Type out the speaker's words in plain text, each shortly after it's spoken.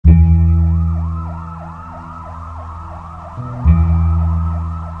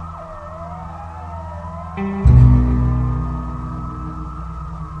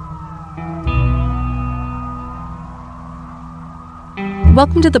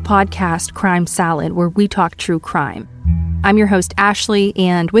Welcome to the podcast Crime Salad, where we talk true crime. I'm your host, Ashley,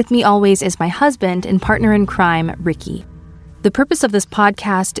 and with me always is my husband and partner in crime, Ricky. The purpose of this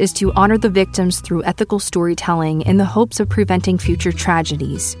podcast is to honor the victims through ethical storytelling in the hopes of preventing future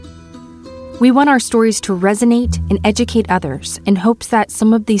tragedies. We want our stories to resonate and educate others in hopes that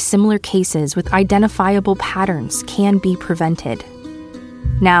some of these similar cases with identifiable patterns can be prevented.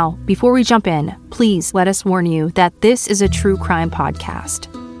 Now, before we jump in, please let us warn you that this is a true crime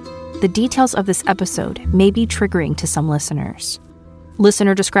podcast. The details of this episode may be triggering to some listeners.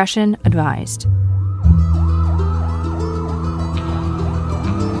 Listener discretion advised.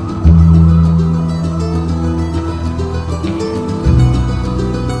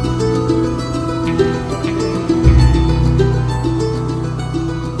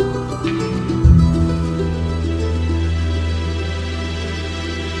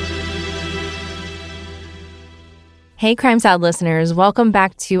 Hey, Crime Salad listeners. Welcome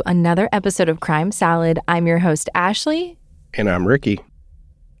back to another episode of Crime Salad. I'm your host, Ashley. And I'm Ricky.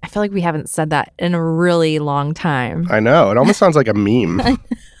 I feel like we haven't said that in a really long time. I know. It almost sounds like a meme.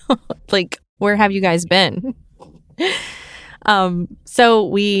 Like, where have you guys been? So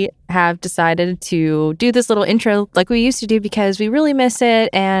we have decided to do this little intro like we used to do because we really miss it.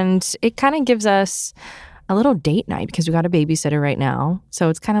 And it kind of gives us a little date night because we got a babysitter right now. So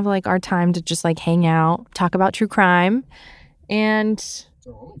it's kind of like our time to just like hang out, talk about true crime. And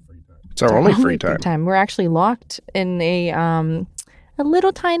it's our only free time. We're actually locked in a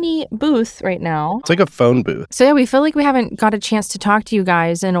little tiny booth right now. It's like a phone booth. So yeah, we feel like we haven't got a chance to talk to you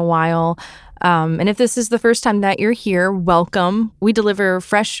guys in a while. And if this is the first time that you're here, welcome. We deliver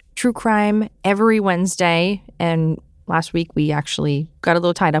fresh true crime every Wednesday. And last week, we actually got a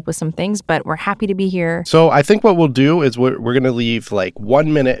little tied up with some things, but we're happy to be here. So I think what we'll do is we're going to leave like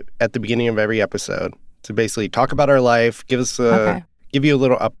 1 minute at the beginning of every episode to basically talk about our life, give you a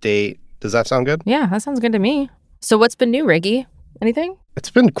little update. Does that sound good? Yeah, that sounds good to me. So what's been new, Ricky? Anything?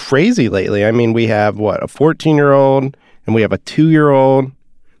 It's been crazy lately. I mean, we have, a 14-year-old and we have a 2-year-old.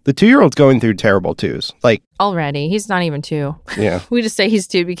 The 2-year-old's going through terrible twos. Like already. He's not even 2. Yeah. We just say he's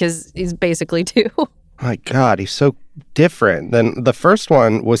 2 because he's basically 2. My God, he's so different. Then the first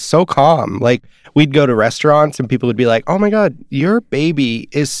one was so calm. Like, we'd go to restaurants and people would be like, oh my God, your baby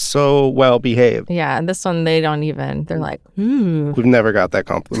is so well behaved. Yeah, and this one, they're like, We've never got that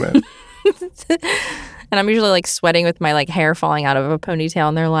compliment. And I'm usually like sweating with my like hair falling out of a ponytail.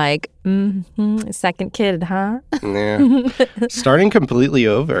 And they're like, second kid, huh? Yeah. Starting completely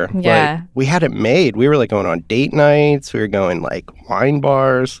over. Yeah. Like, we had it made. We were like going on date nights. We were going like wine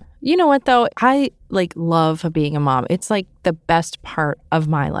bars. You know what, though? I, love being a mom. It's, the best part of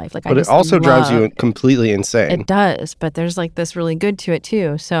my life. But it also drives you completely insane. It does, but there's, this really good to it,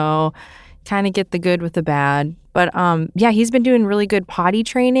 too. So, kind of get the good with the bad. But, yeah, he's been doing really good potty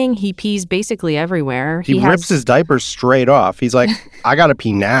training. He pees basically everywhere. He rips his diaper straight off. He's like, I gotta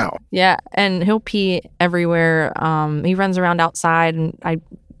pee now. Yeah, and he'll pee everywhere. He runs around outside, and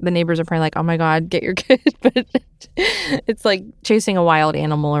the neighbors are probably like, oh my God, get your kid. But it's like chasing a wild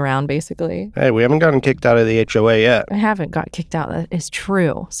animal around, basically. Hey, we haven't gotten kicked out of the HOA yet. I haven't got kicked out. That is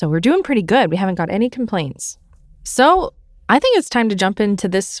true. So we're doing pretty good. We haven't got any complaints. So I think it's time to jump into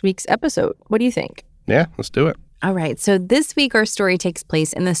this week's episode. What do you think? Yeah, let's do it. All right. So this week, our story takes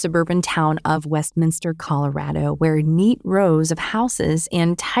place in the suburban town of Westminster, Colorado, where neat rows of houses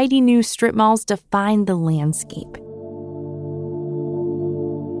and tidy new strip malls define the landscape.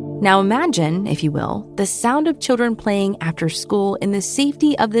 Now imagine, if you will, the sound of children playing after school in the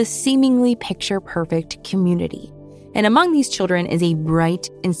safety of this seemingly picture-perfect community. And among these children is a bright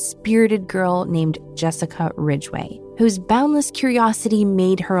and spirited girl named Jessica Ridgeway, whose boundless curiosity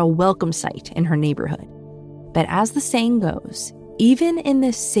made her a welcome sight in her neighborhood. But as the saying goes, even in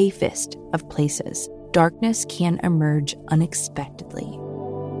the safest of places, darkness can emerge unexpectedly.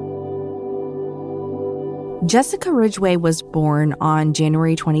 Jessica Ridgeway was born on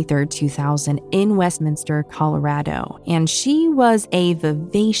January 23, 2000 in Westminster, Colorado, and she was a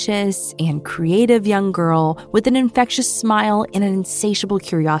vivacious and creative young girl with an infectious smile and an insatiable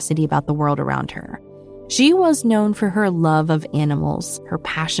curiosity about the world around her. She was known for her love of animals, her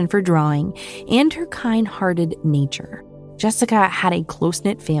passion for drawing, and her kind-hearted nature. Jessica had a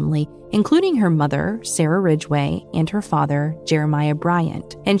close-knit family, including her mother, Sarah Ridgeway, and her father, Jeremiah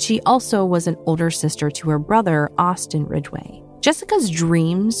Bryant, and she also was an older sister to her brother, Austin Ridgeway. Jessica's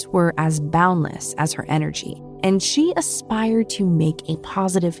dreams were as boundless as her energy, and she aspired to make a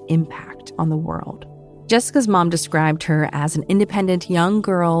positive impact on the world. Jessica's mom described her as an independent young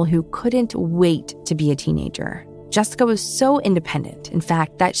girl who couldn't wait to be a teenager. Jessica was so independent, in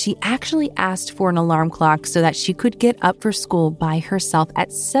fact, that she actually asked for an alarm clock so that she could get up for school by herself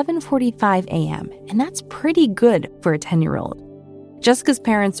at 7:45 a.m., and that's pretty good for a 10-year-old. Jessica's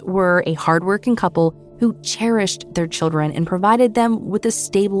parents were a hardworking couple who cherished their children and provided them with a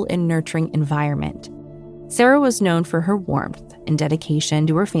stable and nurturing environment. Sarah was known for her warmth and dedication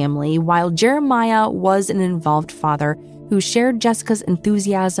to her family, while Jeremiah was an involved father who shared Jessica's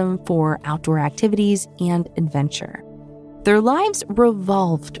enthusiasm for outdoor activities and adventure. Their lives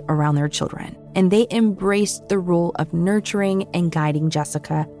revolved around their children, and they embraced the role of nurturing and guiding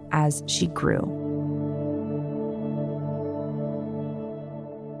Jessica as she grew.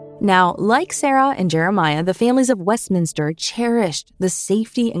 Now, like Sarah and Jeremiah, the families of Westminster cherished the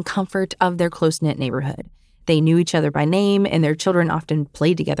safety and comfort of their close-knit neighborhood. They knew each other by name, and their children often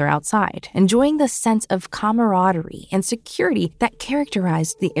played together outside, enjoying the sense of camaraderie and security that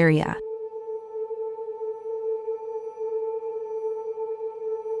characterized the area.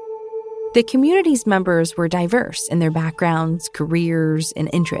 The community's members were diverse in their backgrounds, careers, and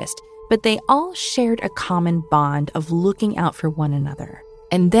interests, but they all shared a common bond of looking out for one another.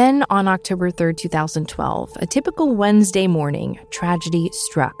 And then on October 3rd, 2012, a typical Wednesday morning, tragedy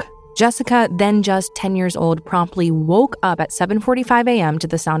struck. Jessica, then just 10 years old, promptly woke up at 7:45 a.m. to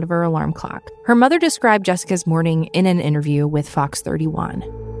the sound of her alarm clock. Her mother described Jessica's morning in an interview with Fox 31.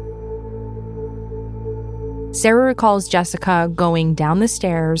 Sarah recalls Jessica going down the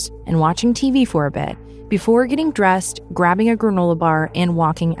stairs and watching TV for a bit before getting dressed, grabbing a granola bar, and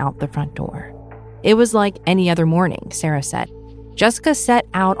walking out the front door. It was like any other morning, Sarah said. Jessica set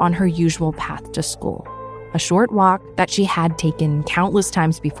out on her usual path to school, a short walk that she had taken countless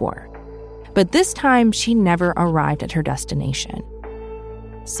times before. But this time, she never arrived at her destination.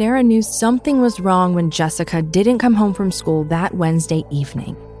 Sarah knew something was wrong when Jessica didn't come home from school that Wednesday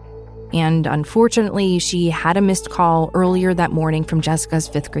evening. And unfortunately, she had a missed call earlier that morning from Jessica's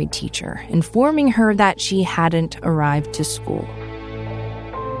 5th grade teacher, informing her that she hadn't arrived to school.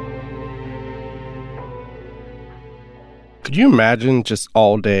 Could you imagine just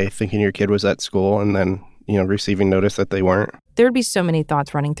all day thinking your kid was at school and then, receiving notice that they weren't? There'd be so many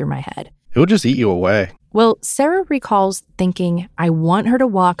thoughts running through my head. It would just eat you away. Well, Sarah recalls thinking, I want her to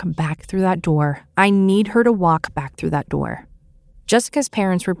walk back through that door. I need her to walk back through that door. Jessica's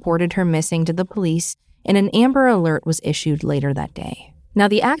parents reported her missing to the police, and an Amber Alert was issued later that day. Now,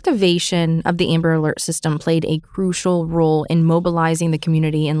 the activation of the Amber Alert system played a crucial role in mobilizing the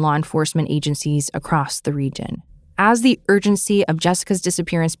community and law enforcement agencies across the region. As the urgency of Jessica's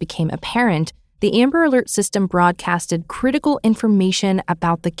disappearance became apparent, the Amber Alert system broadcasted critical information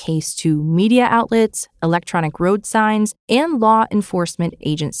about the case to media outlets, electronic road signs, and law enforcement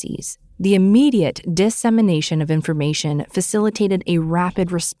agencies. The immediate dissemination of information facilitated a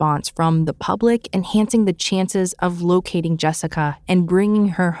rapid response from the public, enhancing the chances of locating Jessica and bringing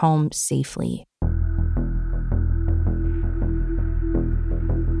her home safely.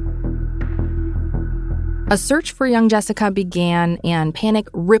 A search for young Jessica began, and panic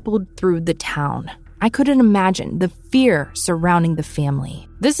rippled through the town. I couldn't imagine the fear surrounding the family.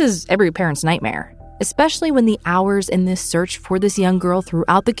 This is every parent's nightmare, especially when the hours in this search for this young girl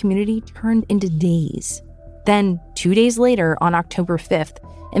throughout the community turned into days. Then, 2 days later, on October 5th,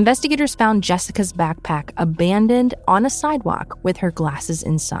 investigators found Jessica's backpack abandoned on a sidewalk with her glasses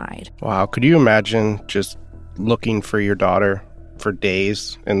inside. Wow, could you imagine just looking for your daughter for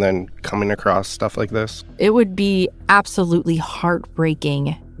days and then coming across stuff like this? It would be absolutely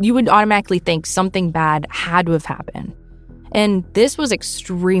heartbreaking. You would automatically think something bad had to have happened. And this was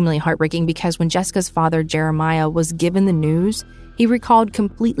extremely heartbreaking because when Jessica's father, Jeremiah, was given the news, he recalled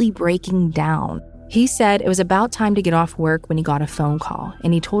completely breaking down. He said it was about time to get off work when he got a phone call,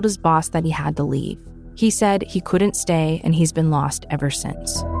 and he told his boss that he had to leave. He said he couldn't stay, and he's been lost ever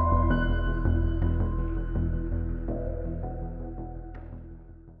since.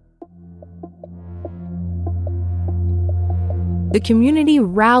 The community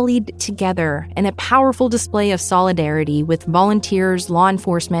rallied together in a powerful display of solidarity with volunteers, law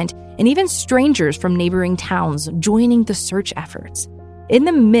enforcement, and even strangers from neighboring towns joining the search efforts. In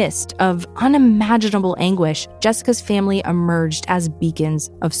the midst of unimaginable anguish, Jessica's family emerged as beacons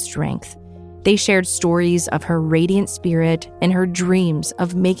of strength. They shared stories of her radiant spirit and her dreams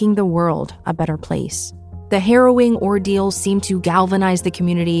of making the world a better place. The harrowing ordeal seemed to galvanize the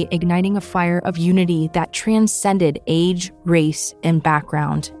community, igniting a fire of unity that transcended age, race, and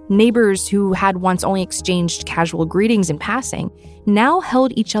background. Neighbors who had once only exchanged casual greetings in passing now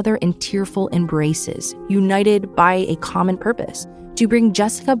held each other in tearful embraces, united by a common purpose: to bring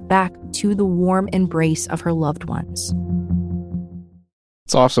Jessica back to the warm embrace of her loved ones.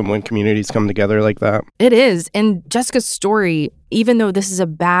 It's awesome when communities come together like that. It is. And Jessica's story, even though this is a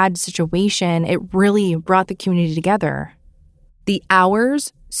bad situation, it really brought the community together. The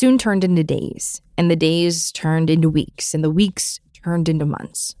hours soon turned into days, and the days turned into weeks, and the weeks turned into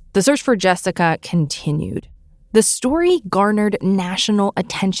months. The search for Jessica continued. The story garnered national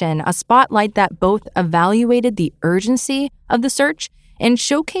attention, a spotlight that both evaluated the urgency of the search and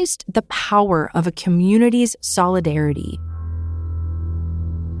showcased the power of a community's solidarity.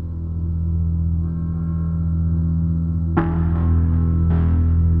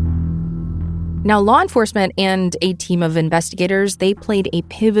 Now, law enforcement and a team of investigators, they played a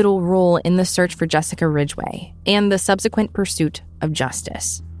pivotal role in the search for Jessica Ridgeway and the subsequent pursuit of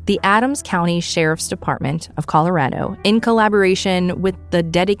justice. The Adams County Sheriff's Department of Colorado, in collaboration with the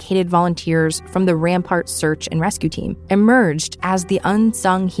dedicated volunteers from the Rampart Search and Rescue Team, emerged as the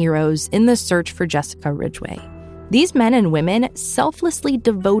unsung heroes in the search for Jessica Ridgeway. These men and women selflessly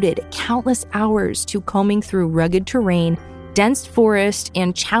devoted countless hours to combing through rugged terrain, dense forest,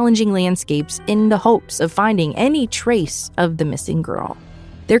 and challenging landscapes in the hopes of finding any trace of the missing girl.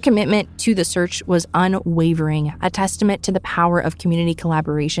 Their commitment to the search was unwavering, a testament to the power of community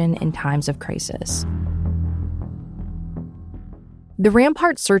collaboration in times of crisis. The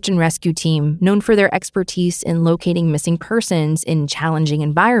Rampart Search and Rescue Team, known for their expertise in locating missing persons in challenging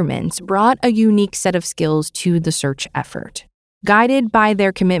environments, brought a unique set of skills to the search effort. Guided by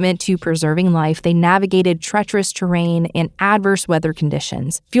their commitment to preserving life, they navigated treacherous terrain and adverse weather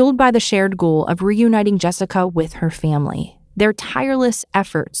conditions, fueled by the shared goal of reuniting Jessica with her family. Their tireless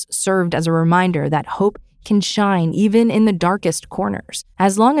efforts served as a reminder that hope can shine even in the darkest corners,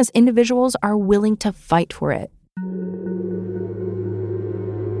 as long as individuals are willing to fight for it.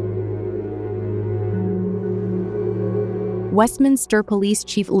 Westminster Police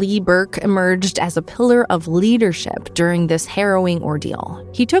Chief Lee Burke emerged as a pillar of leadership during this harrowing ordeal.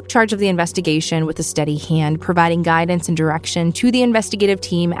 He took charge of the investigation with a steady hand, providing guidance and direction to the investigative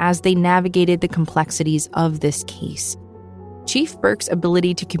team as they navigated the complexities of this case. Chief Burke's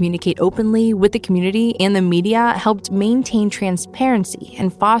ability to communicate openly with the community and the media helped maintain transparency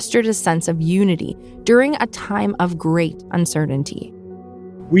and fostered a sense of unity during a time of great uncertainty.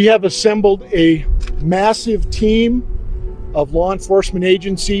 We have assembled a massive team of law enforcement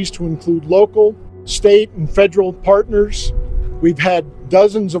agencies to include local, state, and federal partners. We've had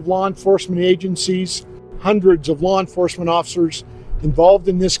dozens of law enforcement agencies, hundreds of law enforcement officers involved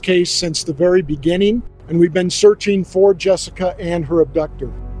in this case since the very beginning, and we've been searching for Jessica and her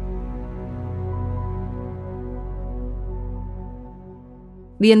abductor.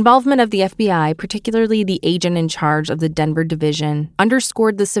 The involvement of the FBI, particularly the agent in charge of the Denver division,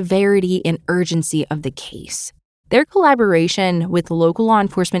 underscored the severity and urgency of the case. Their collaboration with local law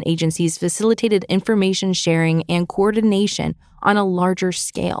enforcement agencies facilitated information sharing and coordination on a larger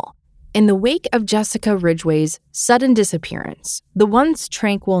scale. In the wake of Jessica Ridgeway's sudden disappearance, the once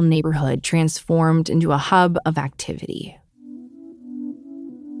tranquil neighborhood transformed into a hub of activity.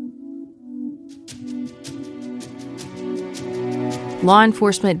 Law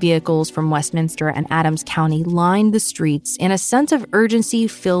enforcement vehicles from Westminster and Adams County lined the streets, and a sense of urgency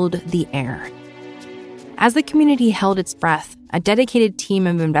filled the air. As the community held its breath, a dedicated team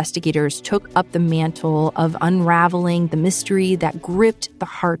of investigators took up the mantle of unraveling the mystery that gripped the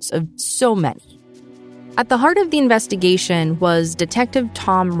hearts of so many. At the heart of the investigation was Detective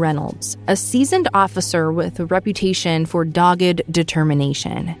Tom Reynolds, a seasoned officer with a reputation for dogged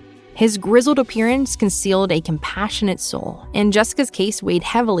determination. His grizzled appearance concealed a compassionate soul, and Jessica's case weighed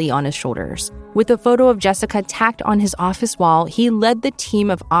heavily on his shoulders. With a photo of Jessica tacked on his office wall, he led the team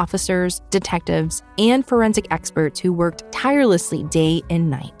of officers, detectives, and forensic experts who worked tirelessly day and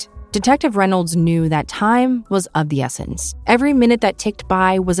night. Detective Reynolds knew that time was of the essence. Every minute that ticked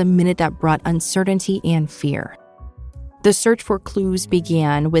by was a minute that brought uncertainty and fear. The search for clues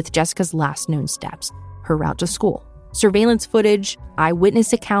began with Jessica's last known steps, her route to school. Surveillance footage,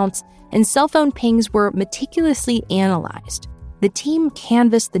 eyewitness accounts, and cell phone pings were meticulously analyzed. The team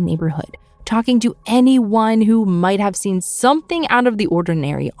canvassed the neighborhood, talking to anyone who might have seen something out of the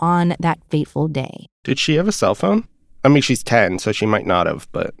ordinary on that fateful day. Did she have a cell phone? I mean, she's 10, so she might not have,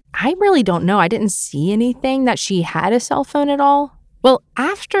 but... I really don't know. I didn't see anything that she had a cell phone at all. Well,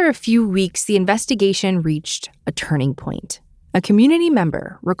 after a few weeks, the investigation reached a turning point. A community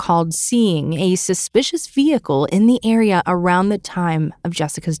member recalled seeing a suspicious vehicle in the area around the time of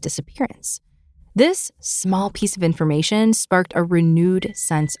Jessica's disappearance. This small piece of information sparked a renewed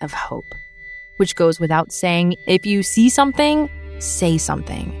sense of hope, which goes without saying, if you see something, say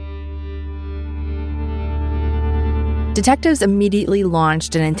something. Detectives immediately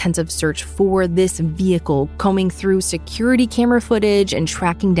launched an intensive search for this vehicle, combing through security camera footage and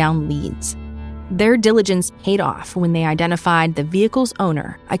tracking down leads. Their diligence paid off when they identified the vehicle's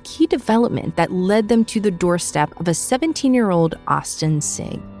owner, a key development that led them to the doorstep of a 17-year-old Austin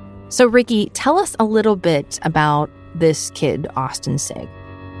Sigg. So, Ricky, tell us a little bit about this kid, Austin Sigg.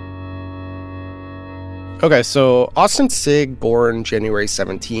 Okay, so Austin Sigg, born January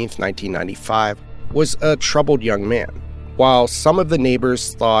 17th, 1995, was a troubled young man. While some of the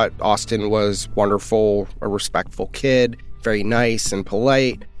neighbors thought Austin was wonderful, a respectful kid, very nice and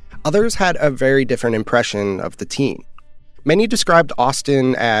polite, others had a very different impression of the teen. Many described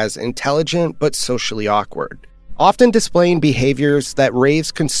Austin as intelligent but socially awkward, often displaying behaviors that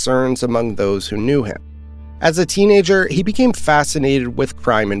raised concerns among those who knew him. As a teenager, he became fascinated with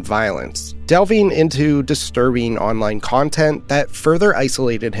crime and violence, delving into disturbing online content that further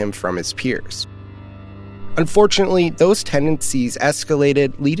isolated him from his peers. Unfortunately, those tendencies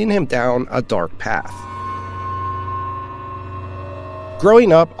escalated, leading him down a dark path.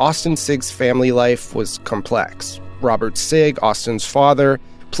 Growing up, Austin Sigg's family life was complex. Robert Sigg, Austin's father,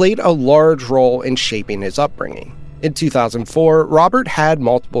 played a large role in shaping his upbringing. In 2004, Robert had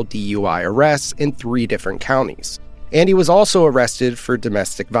multiple DUI arrests in 3 different counties, and he was also arrested for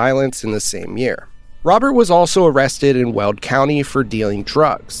domestic violence in the same year. Robert was also arrested in Weld County for dealing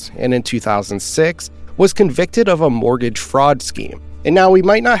drugs, and in 2006, was convicted of a mortgage fraud scheme. And now we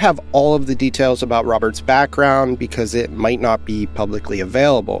might not have all of the details about Robert's background because it might not be publicly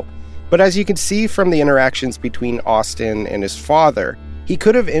available. But as you can see from the interactions between Austin and his father, he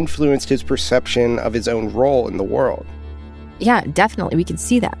could have influenced his perception of his own role in the world. Yeah, definitely, we can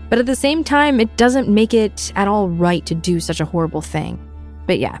see that. But at the same time, it doesn't make it at all right to do such a horrible thing.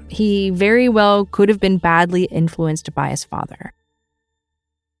 But yeah, he very well could have been badly influenced by his father.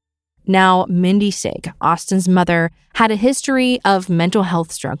 Now, Mindy Sigg, Austin's mother, had a history of mental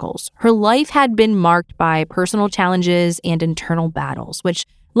health struggles. Her life had been marked by personal challenges and internal battles, which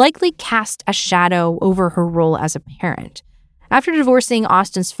likely cast a shadow over her role as a parent. After divorcing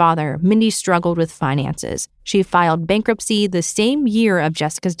Austin's father, Mindy struggled with finances. She filed bankruptcy the same year of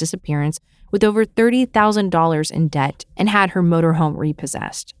Jessica's disappearance with over $30,000 in debt and had her motorhome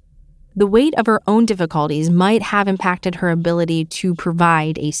repossessed. The weight of her own difficulties might have impacted her ability to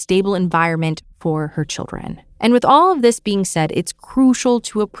provide a stable environment for her children. And with all of this being said, it's crucial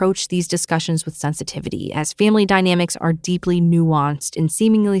to approach these discussions with sensitivity, as family dynamics are deeply nuanced and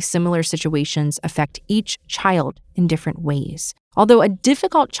seemingly similar situations affect each child in different ways. Although a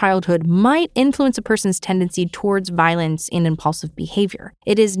difficult childhood might influence a person's tendency towards violence and impulsive behavior,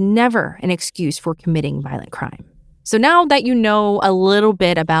 it is never an excuse for committing violent crime. So now that you know a little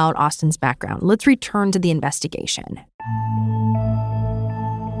bit about Austin's background, let's return to the investigation.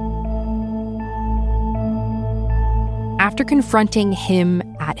 After confronting him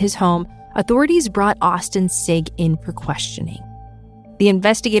at his home, authorities brought Austin Sigg in for questioning. The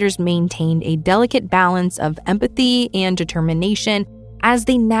investigators maintained a delicate balance of empathy and determination as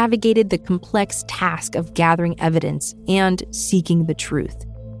they navigated the complex task of gathering evidence and seeking the truth.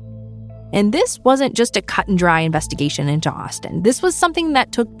 And this wasn't just a cut and dry investigation into Austin. This was something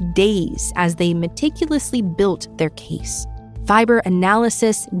that took days as they meticulously built their case. Fiber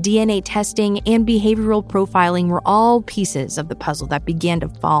analysis, DNA testing, and behavioral profiling were all pieces of the puzzle that began to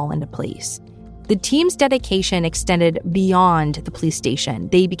fall into place. The team's dedication extended beyond the police station.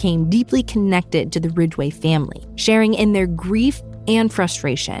 They became deeply connected to the Ridgeway family, sharing in their grief and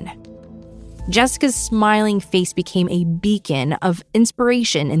frustration. Jessica's smiling face became a beacon of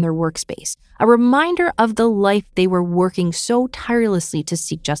inspiration in their workspace, a reminder of the life they were working so tirelessly to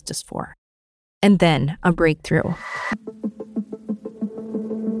seek justice for. And then a breakthrough.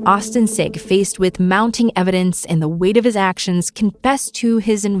 Austin Sigg, faced with mounting evidence and the weight of his actions, confessed to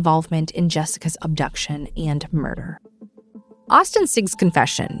his involvement in Jessica's abduction and murder. Austin Sigg's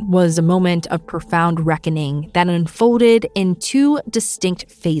confession was a moment of profound reckoning that unfolded in 2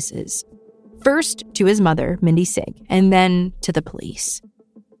 distinct phases. First to his mother, Mindy Sigg, and then to the police.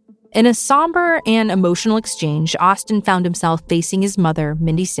 In a somber and emotional exchange, Austin found himself facing his mother,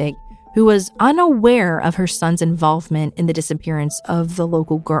 Mindy Sigg, who was unaware of her son's involvement in the disappearance of the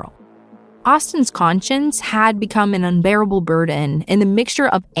local girl. Austin's conscience had become an unbearable burden. In the mixture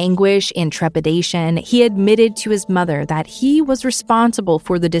of anguish and trepidation, he admitted to his mother that he was responsible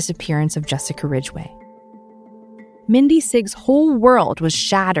for the disappearance of Jessica Ridgeway. Mindy Sigg's whole world was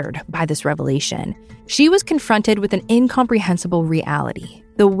shattered by this revelation. She was confronted with an incomprehensible reality.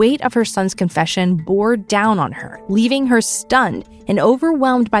 The weight of her son's confession bore down on her, leaving her stunned and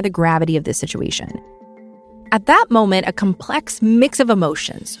overwhelmed by the gravity of this situation. At that moment, a complex mix of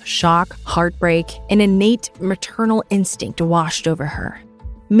emotions, shock, heartbreak, and innate maternal instinct washed over her.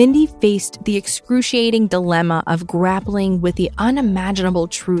 Mindy faced the excruciating dilemma of grappling with the unimaginable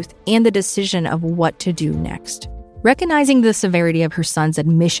truth and the decision of what to do next. Recognizing the severity of her son's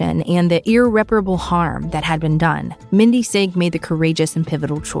admission and the irreparable harm that had been done, Mindy Sigg made the courageous and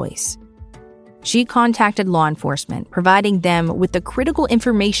pivotal choice. She contacted law enforcement, providing them with the critical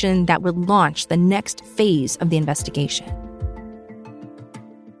information that would launch the next phase of the investigation.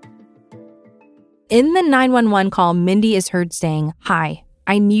 In the 911 call, Mindy is heard saying, "Hi,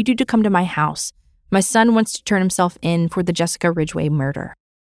 I need you to come to my house. My son wants to turn himself in for the Jessica Ridgeway murder."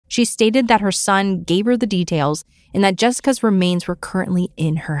 She stated that her son gave her the details and that Jessica's remains were currently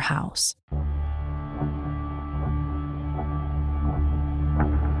in her house.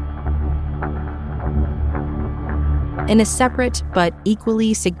 In a separate but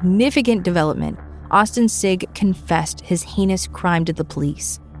equally significant development, Austin Sigg confessed his heinous crime to the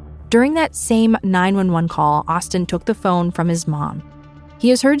police. During that same 911 call, Austin took the phone from his mom.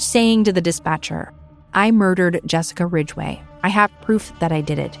 He is heard saying to the dispatcher, "I murdered Jessica Ridgeway. I have proof that I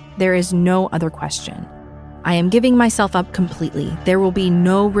did it. There is no other question. I am giving myself up completely. There will be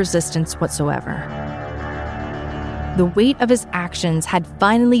no resistance whatsoever." The weight of his actions had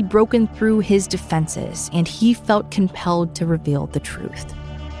finally broken through his defenses, and he felt compelled to reveal the truth.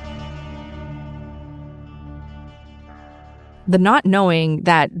 The not knowing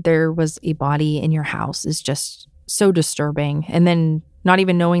that there was a body in your house is just so disturbing. And then not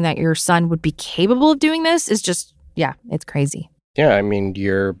even knowing that your son would be capable of doing this is just, it's crazy. Yeah, I mean,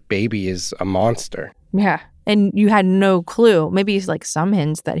 your baby is a monster. Yeah, and you had no clue. Maybe it's like some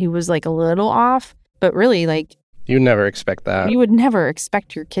hints that he was like a little off, but really like... You would never expect that. You would never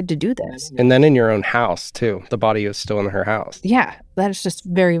expect your kid to do this. And then in your own house, too. The body was still in her house. Yeah, that is just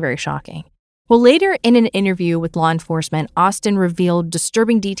very, very shocking. Well, later in an interview with law enforcement, Austin revealed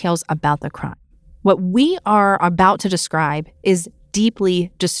disturbing details about the crime. What we are about to describe is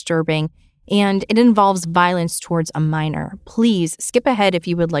deeply disturbing, and it involves violence towards a minor. Please skip ahead if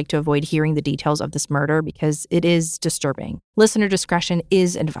you would like to avoid hearing the details of this murder because it is disturbing. Listener discretion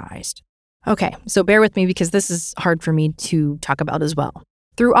is advised. Okay, so bear with me because this is hard for me to talk about as well.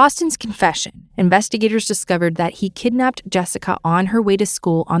 Through Austin's confession, investigators discovered that he kidnapped Jessica on her way to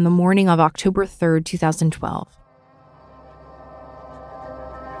school on the morning of October 3rd, 2012.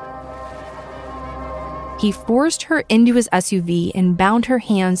 He forced her into his SUV and bound her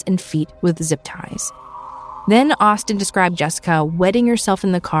hands and feet with zip ties. Then Austin described Jessica wetting herself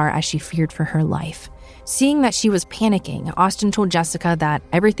in the car as she feared for her life. Seeing that she was panicking, Austin told Jessica that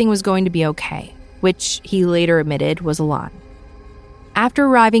everything was going to be okay, which he later admitted was a lie. After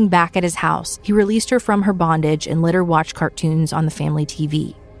arriving back at his house, he released her from her bondage and let her watch cartoons on the family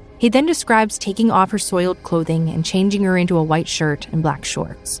TV. He then describes taking off her soiled clothing and changing her into a white shirt and black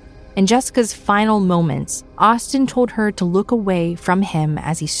shorts. In Jessica's final moments, Austin told her to look away from him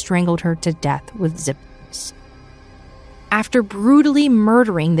as he strangled her to death with zip ties. After brutally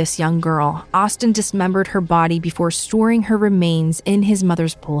murdering this young girl, Austin dismembered her body before storing her remains in his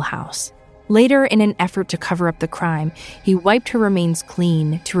mother's pool house. Later, in an effort to cover up the crime, he wiped her remains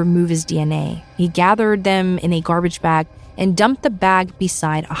clean to remove his DNA. He gathered them in a garbage bag and dumped the bag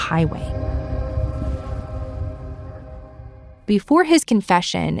beside a highway. Before his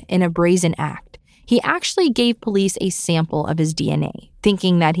confession in a brazen act, he actually gave police a sample of his DNA,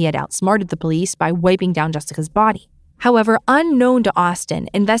 thinking that he had outsmarted the police by wiping down Jessica's body. However, unknown to Austin,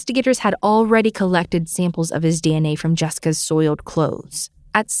 investigators had already collected samples of his DNA from Jessica's soiled clothes.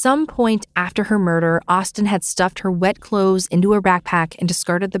 At some point after her murder, Austin had stuffed her wet clothes into her backpack and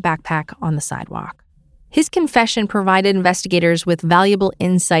discarded the backpack on the sidewalk. His confession provided investigators with valuable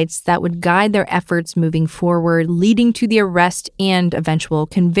insights that would guide their efforts moving forward, leading to the arrest and eventual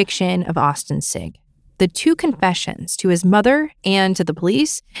conviction of Austin Sigg. The two confessions, to his mother and to the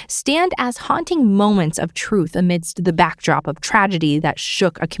police, stand as haunting moments of truth amidst the backdrop of tragedy that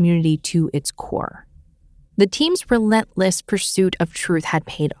shook a community to its core. The team's relentless pursuit of truth had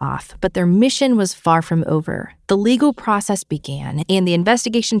paid off, but their mission was far from over. The legal process began, and the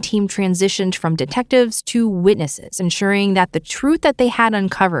investigation team transitioned from detectives to witnesses, ensuring that the truth that they had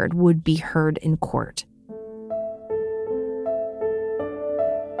uncovered would be heard in court.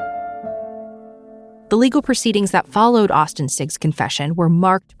 The legal proceedings that followed Austin Sigg's confession were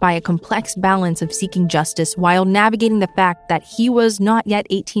marked by a complex balance of seeking justice while navigating the fact that he was not yet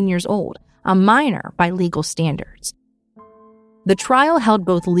 18 years old, a minor by legal standards. The trial held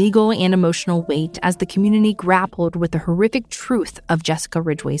both legal and emotional weight as the community grappled with the horrific truth of Jessica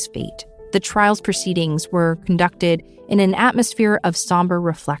Ridgeway's fate. The trial's proceedings were conducted in an atmosphere of somber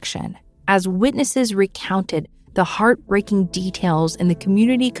reflection. as witnesses recounted the heartbreaking details and the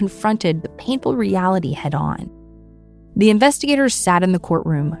community confronted the painful reality head-on. The investigators sat in the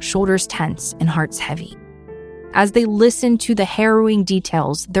courtroom, shoulders tense and hearts heavy. As they listened to the harrowing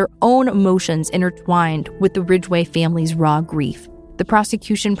details, their own emotions intertwined with the Ridgeway family's raw grief. The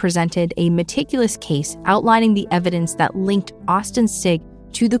prosecution presented a meticulous case outlining the evidence that linked Austin Sigg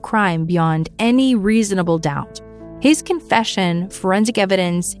to the crime beyond any reasonable doubt. His confession, forensic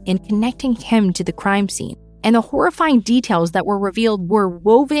evidence, and connecting him to the crime scene, and the horrifying details that were revealed were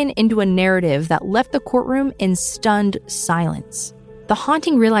woven into a narrative that left the courtroom in stunned silence. The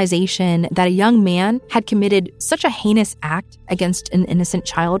haunting realization that a young man had committed such a heinous act against an innocent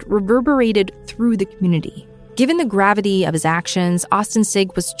child reverberated through the community. Given the gravity of his actions, Austin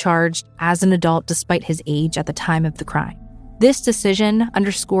Sigg was charged as an adult despite his age at the time of the crime. This decision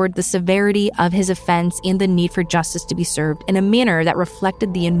underscored the severity of his offense and the need for justice to be served in a manner that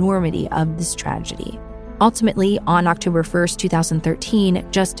reflected the enormity of this tragedy. Ultimately, on October 1st, 2013,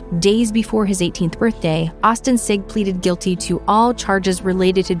 just days before his 18th birthday, Austin Sigg pleaded guilty to all charges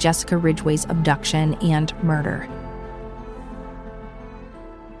related to Jessica Ridgeway's abduction and murder.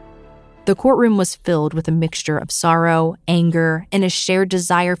 The courtroom was filled with a mixture of sorrow, anger, and a shared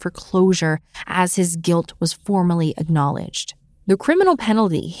desire for closure as his guilt was formally acknowledged. The criminal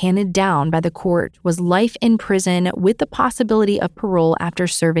penalty handed down by the court was life in prison with the possibility of parole after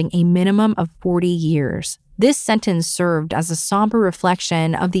serving a minimum of 40 years. This sentence served as a somber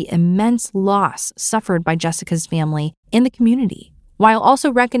reflection of the immense loss suffered by Jessica's family and the community, while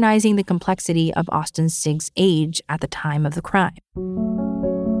also recognizing the complexity of Austin Sigg's age at the time of the crime.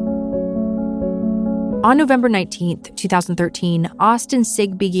 On November 19, 2013, Austin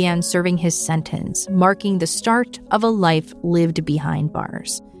Sigg began serving his sentence, marking the start of a life lived behind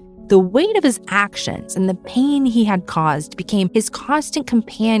bars. The weight of his actions and the pain he had caused became his constant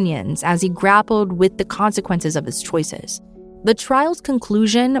companions as he grappled with the consequences of his choices. The trial's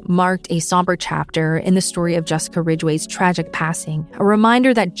conclusion marked a somber chapter in the story of Jessica Ridgeway's tragic passing, a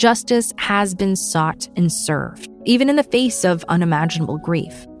reminder that justice has been sought and served, even in the face of unimaginable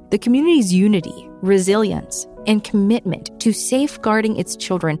grief. The community's unity, resilience, and commitment to safeguarding its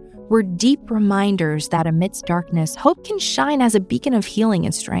children were deep reminders that amidst darkness, hope can shine as a beacon of healing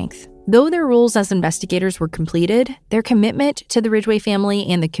and strength. Though their roles as investigators were completed, their commitment to the Ridgeway family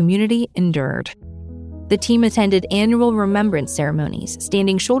and the community endured. The team attended annual remembrance ceremonies,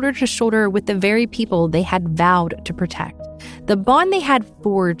 standing shoulder to shoulder with the very people they had vowed to protect. The bond they had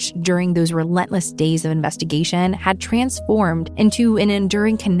forged during those relentless days of investigation had transformed into an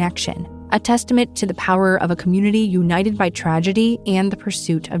enduring connection, a testament to the power of a community united by tragedy and the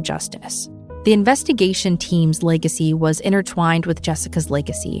pursuit of justice. The investigation team's legacy was intertwined with Jessica's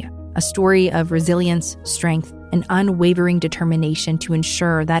legacy, a story of resilience, strength, and unwavering determination to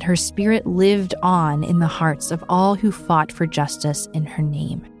ensure that her spirit lived on in the hearts of all who fought for justice in her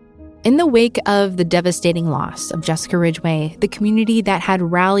name. In the wake of the devastating loss of Jessica Ridgeway, the community that had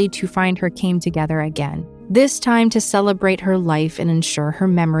rallied to find her came together again, this time to celebrate her life and ensure her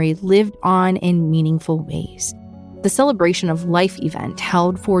memory lived on in meaningful ways. The celebration of life event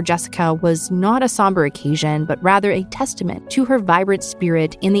held for Jessica was not a somber occasion, but rather a testament to her vibrant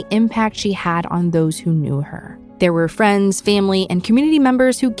spirit and the impact she had on those who knew her. There were friends, family, and community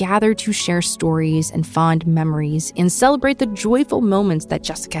members who gathered to share stories and fond memories and celebrate the joyful moments that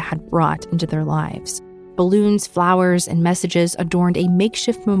Jessica had brought into their lives. Balloons, flowers, and messages adorned a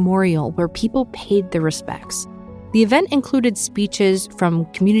makeshift memorial where people paid their respects. The event included speeches from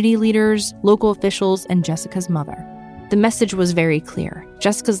community leaders, local officials, and Jessica's mother. The message was very clear.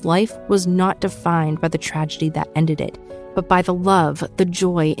 Jessica's life was not defined by the tragedy that ended it, but by the love, the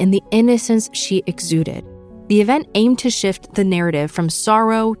joy, and the innocence she exuded. The event aimed to shift the narrative from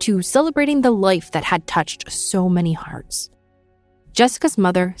sorrow to celebrating the life that had touched so many hearts. Jessica's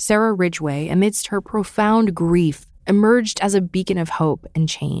mother, Sarah Ridgeway, amidst her profound grief, emerged as a beacon of hope and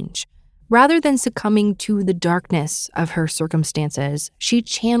change. Rather than succumbing to the darkness of her circumstances, she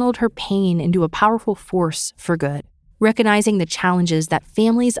channeled her pain into a powerful force for good. Recognizing the challenges that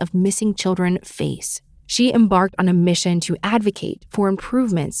families of missing children face, she embarked on a mission to advocate for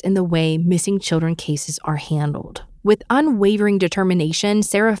improvements in the way missing children cases are handled. With unwavering determination,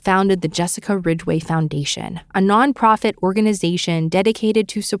 Sarah founded the Jessica Ridgeway Foundation, a nonprofit organization dedicated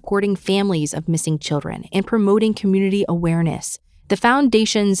to supporting families of missing children and promoting community awareness. The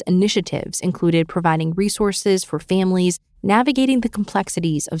foundation's initiatives included providing resources for families navigating the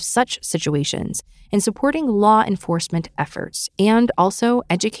complexities of such situations and supporting law enforcement efforts, and also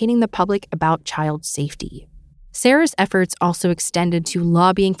educating the public about child safety. Sarah's efforts also extended to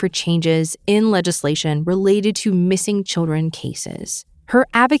lobbying for changes in legislation related to missing children cases. Her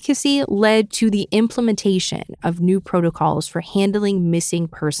advocacy led to the implementation of new protocols for handling missing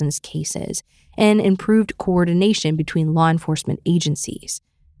persons cases and improved coordination between law enforcement agencies.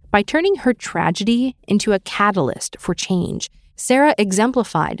 By turning her tragedy into a catalyst for change, Sarah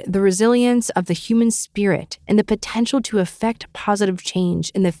exemplified the resilience of the human spirit and the potential to effect positive change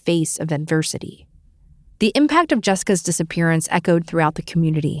in the face of adversity. The impact of Jessica's disappearance echoed throughout the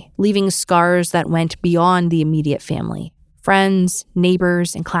community, leaving scars that went beyond the immediate family. Friends,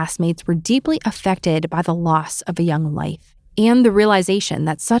 neighbors, and classmates were deeply affected by the loss of a young life and the realization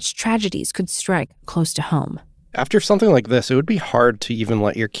that such tragedies could strike close to home. After something like this, it would be hard to even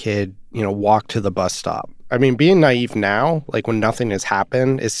let your kid, walk to the bus stop. I mean, being naive now, like when nothing has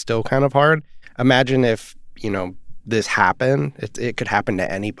happened, is still kind of hard. Imagine if, this happened. It could happen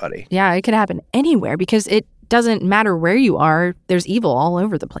to anybody. Yeah, it could happen anywhere because it doesn't matter where you are. There's evil all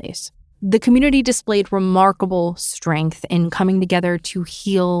over the place. The community displayed remarkable strength in coming together to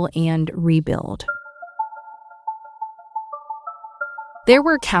heal and rebuild. There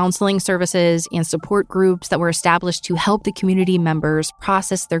were counseling services and support groups that were established to help the community members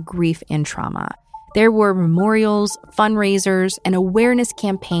process their grief and trauma. There were memorials, fundraisers, and awareness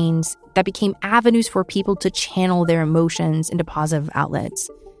campaigns that became avenues for people to channel their emotions into positive outlets.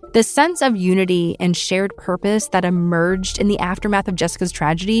 The sense of unity and shared purpose that emerged in the aftermath of Jessica's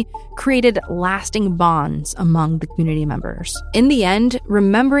tragedy created lasting bonds among the community members. In the end,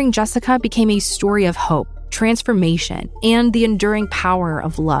 remembering Jessica became a story of hope, transformation, and the enduring power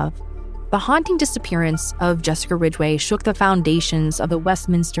of love. The haunting disappearance of Jessica Ridgeway shook the foundations of the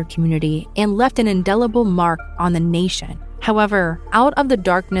Westminster community and left an indelible mark on the nation. However, out of the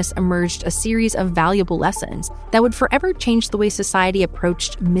darkness emerged a series of valuable lessons that would forever change the way society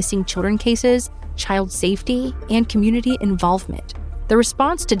approached missing children cases, child safety, and community involvement. The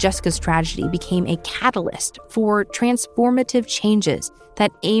response to Jessica's tragedy became a catalyst for transformative changes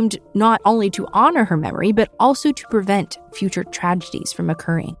that aimed not only to honor her memory, but also to prevent future tragedies from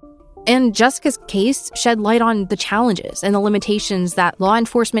occurring. And Jessica's case shed light on the challenges and the limitations that law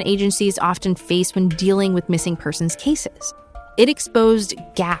enforcement agencies often face when dealing with missing persons cases. It exposed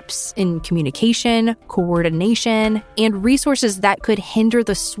gaps in communication, coordination, and resources that could hinder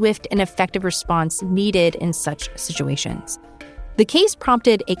the swift and effective response needed in such situations. The case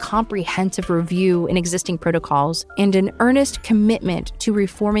prompted a comprehensive review in existing protocols and an earnest commitment to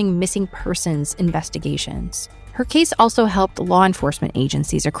reforming missing persons investigations. Her case also helped law enforcement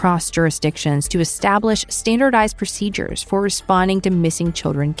agencies across jurisdictions to establish standardized procedures for responding to missing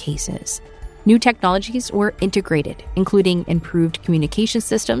children cases. New technologies were integrated, including improved communication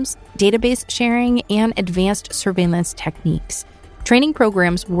systems, database sharing, and advanced surveillance techniques. Training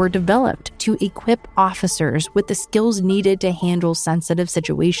programs were developed to equip officers with the skills needed to handle sensitive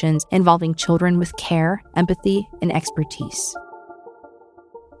situations involving children with care, empathy, and expertise.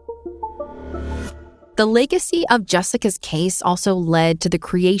 The legacy of Jessica's case also led to the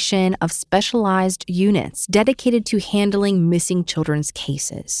creation of specialized units dedicated to handling missing children's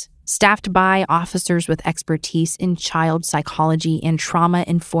cases. Staffed by officers with expertise in child psychology and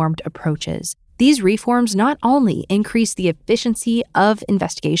trauma-informed approaches, these reforms not only increased the efficiency of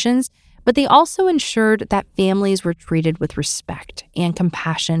investigations, but they also ensured that families were treated with respect and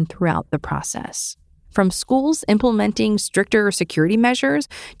compassion throughout the process. From schools implementing stricter security measures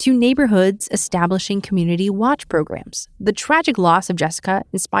to neighborhoods establishing community watch programs, the tragic loss of Jessica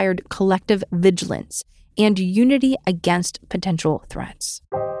inspired collective vigilance and unity against potential threats.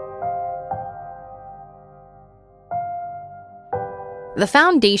 The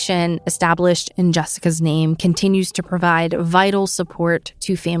foundation established in Jessica's name continues to provide vital support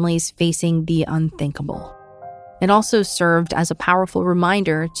to families facing the unthinkable. It also served as a powerful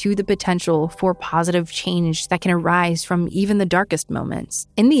reminder to the potential for positive change that can arise from even the darkest moments.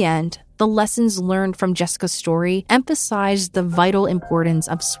 In the end, the lessons learned from Jessica's story emphasize the vital importance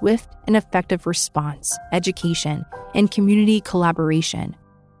of swift and effective response, education, and community collaboration.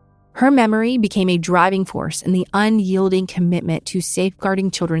 Her memory became a driving force in the unyielding commitment to safeguarding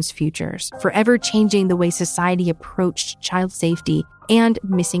children's futures, forever changing the way society approached child safety and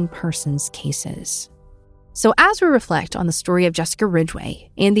missing persons cases. So as we reflect on the story of Jessica Ridgeway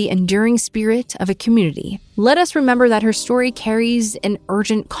and the enduring spirit of a community, let us remember that her story carries an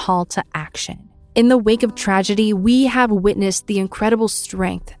urgent call to action. In the wake of tragedy, we have witnessed the incredible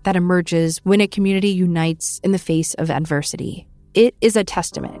strength that emerges when a community unites in the face of adversity. It is a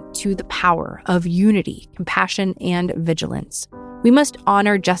testament to the power of unity, compassion, and vigilance. We must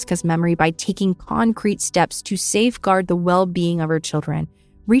honor Jessica's memory by taking concrete steps to safeguard the well-being of her children.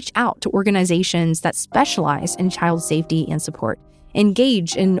 Reach out to organizations that specialize in child safety and support.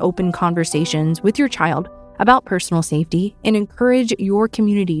 Engage in open conversations with your child about personal safety and encourage your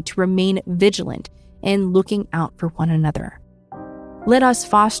community to remain vigilant and looking out for one another. Let us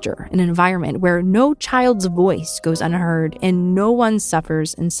foster an environment where no child's voice goes unheard and no one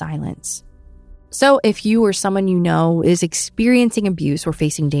suffers in silence. So if you or someone you know is experiencing abuse or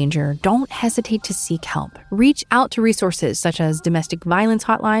facing danger, don't hesitate to seek help. Reach out to resources such as domestic violence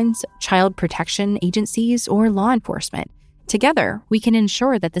hotlines, child protection agencies, or law enforcement. Together, we can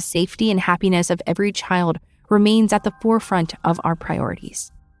ensure that the safety and happiness of every child remains at the forefront of our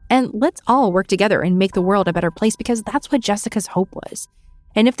priorities. And let's all work together and make the world a better place, because that's what Jessica's hope was.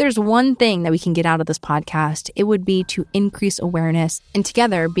 And if there's one thing that we can get out of this podcast, it would be to increase awareness and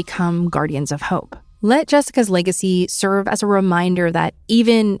together become guardians of hope. Let Jessica's legacy serve as a reminder that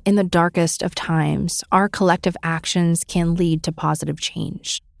even in the darkest of times, our collective actions can lead to positive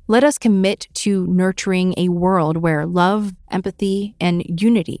change. Let us commit to nurturing a world where love, empathy, and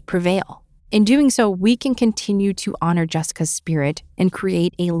unity prevail. In doing so, we can continue to honor Jessica's spirit and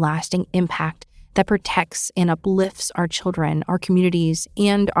create a lasting impact that protects and uplifts our children, our communities,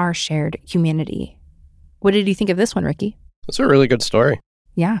 and our shared humanity. What did you think of this one, Ricky? It's a really good story.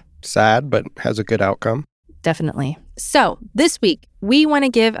 Yeah. Sad, but has a good outcome. Definitely. So this week, we want to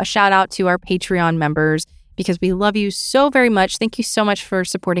give a shout out to our Patreon members because we love you so very much. Thank you so much for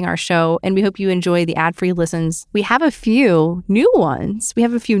supporting our show, and we hope you enjoy the ad-free listens. We have a few new ones. We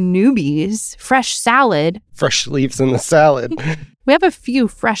have a few newbies. Fresh salad. Fresh leaves in the salad. We have a few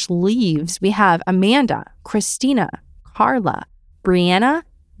fresh leaves. We have Amanda, Christina, Carla, Brianna,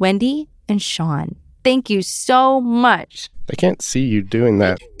 Wendy, and Sean. Thank you so much. I can't see you doing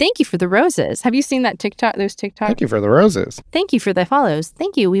that. Thank you for the roses. Have you seen that TikTok? Those TikToks? Thank you for the roses. Thank you for the follows.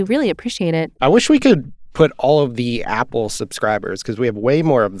 Thank you. We really appreciate it. I wish we could put all of the Apple subscribers because we have way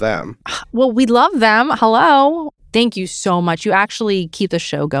more of them. Well, we love them. Hello. Thank you so much. You actually keep the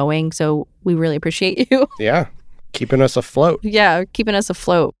show going, so we really appreciate you. Yeah. Keeping us afloat. Yeah, keeping us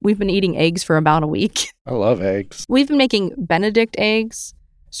afloat. We've been eating eggs for about a week. I love eggs. We've been making Benedict eggs,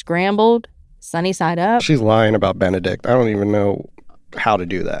 scrambled, sunny side up. She's lying about Benedict. I don't even know how to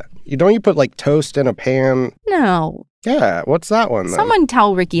do that. You put like toast in a pan? No. Yeah, what's that one then? Someone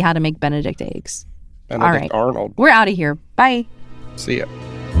tell Ricky how to make Benedict eggs. Benedict All right. Arnold. We're out of here. Bye. See ya.